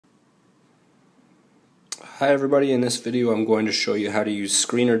Hi everybody, in this video I'm going to show you how to use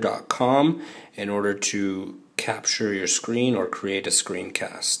Screenr.com in order to capture your screen or create a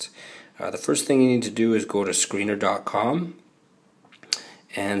screencast. The first thing you need to do is go to Screenr.com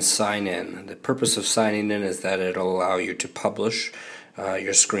and sign in. The purpose of signing in is that it'll allow you to publish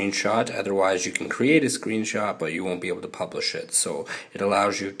your screenshot. Otherwise you can create a screenshot but you won't be able to publish it. So it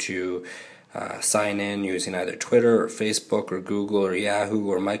allows you to sign in using either Twitter or Facebook or Google or Yahoo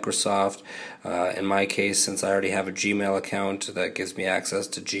or Microsoft. In my case, since I already have a Gmail account that gives me access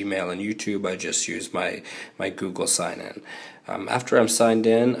to Gmail and YouTube, I just use my Google sign in. After I'm signed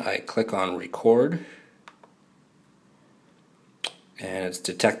in, I click on record, and it's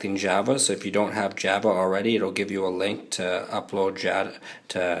detecting Java. So if you don't have Java already, it'll give you a link to upload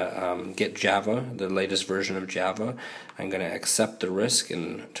get Java, the latest version of Java. I'm going to accept the risk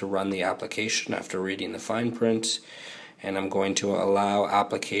and to run the application after reading the fine print, and I'm going to allow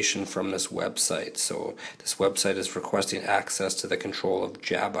application from this website. So this website is requesting access to the control of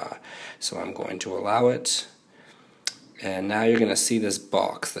Java, so I'm going to allow it. And now you're going to see this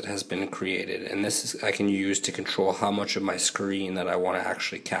box that has been created, and this I can use to control how much of my screen that I want to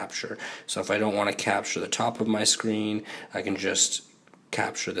actually capture. So if I don't want to capture the top of my screen, I can just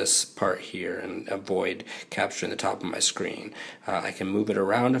capture this part here and avoid capturing the top of my screen. I can move it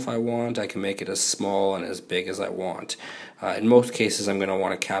around if I want. I can make it as small and as big as I want. In most cases I'm going to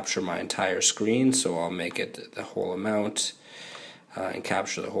want to capture my entire screen, so I'll make it the whole amount. And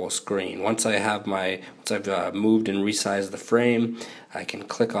capture the whole screen. Once I've moved and resized the frame, I can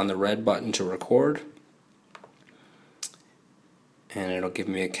click on the red button to record, and it'll give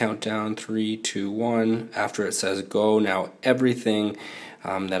me a countdown: 3, 2, 1. After it says go, now everything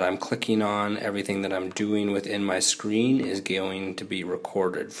that I'm clicking on, everything that I'm doing within my screen is going to be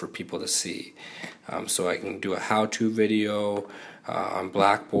recorded for people to see. So I can do a how-to video on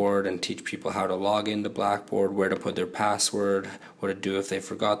Blackboard and teach people how to log into Blackboard, where to put their password, what to do if they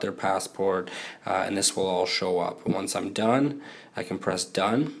forgot their passport, and this will all show up. And once I'm done, I can press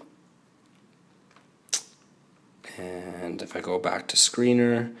done. And if I go back to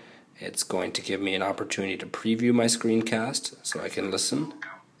Screenr, it's going to give me an opportunity to preview my screencast so I can listen.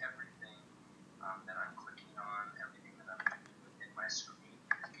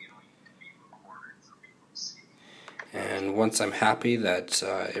 And once I'm happy that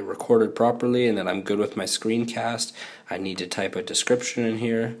it recorded properly and that I'm good with my screencast, I need to type a description in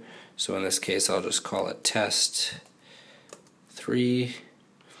here. So in this case I'll just call it test 3,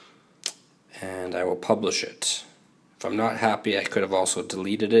 and I will publish it. If I'm not happy, I could have also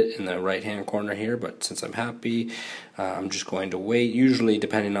deleted it in the right hand corner here, but since I'm happy, I'm just going to wait. Usually,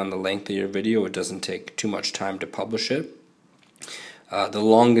 depending on the length of your video, it doesn't take too much time to publish it. The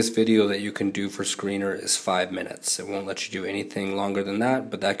longest video that you can do for Screenr is 5 minutes. It won't let you do anything longer than that,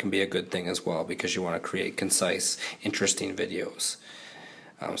 but that can be a good thing as well because you want to create concise, interesting videos.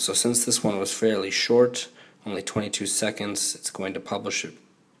 So since this one was fairly short, only 22 seconds, it's going to publish it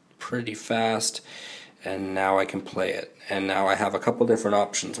pretty fast. And now I can play it. And now I have a couple different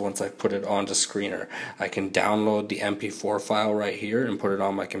options once I've put it onto Screenr. I can download the MP4 file right here and put it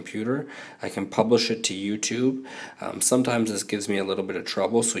on my computer. I can publish it to YouTube. Sometimes this gives me a little bit of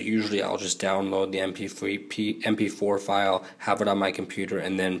trouble, so usually I'll just download the MP4 file, have it on my computer,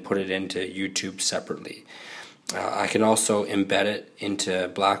 and then put it into YouTube separately. I can also embed it into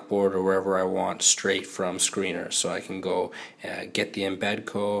Blackboard or wherever I want straight from Screenr. So I can go get the embed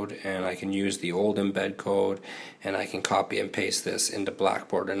code, and I can use the old embed code, and I can copy and paste this into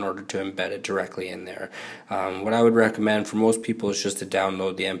Blackboard in order to embed it directly in there. What I would recommend for most people is just to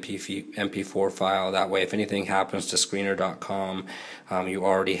download the MP4 file. That way if anything happens to Screenr.com, you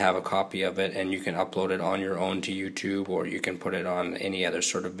already have a copy of it, and you can upload it on your own to YouTube, or you can put it on any other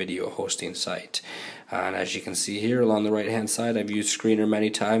sort of video hosting site. And as you can see here along the right hand side, I've used Screenr many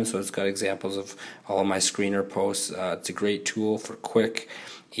times, so it's got examples of all of my Screenr posts. It's a great tool for quick,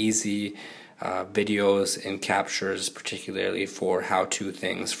 easy videos and captures, particularly for how-to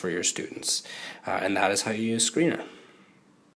things for your students. And that is how you use Screenr.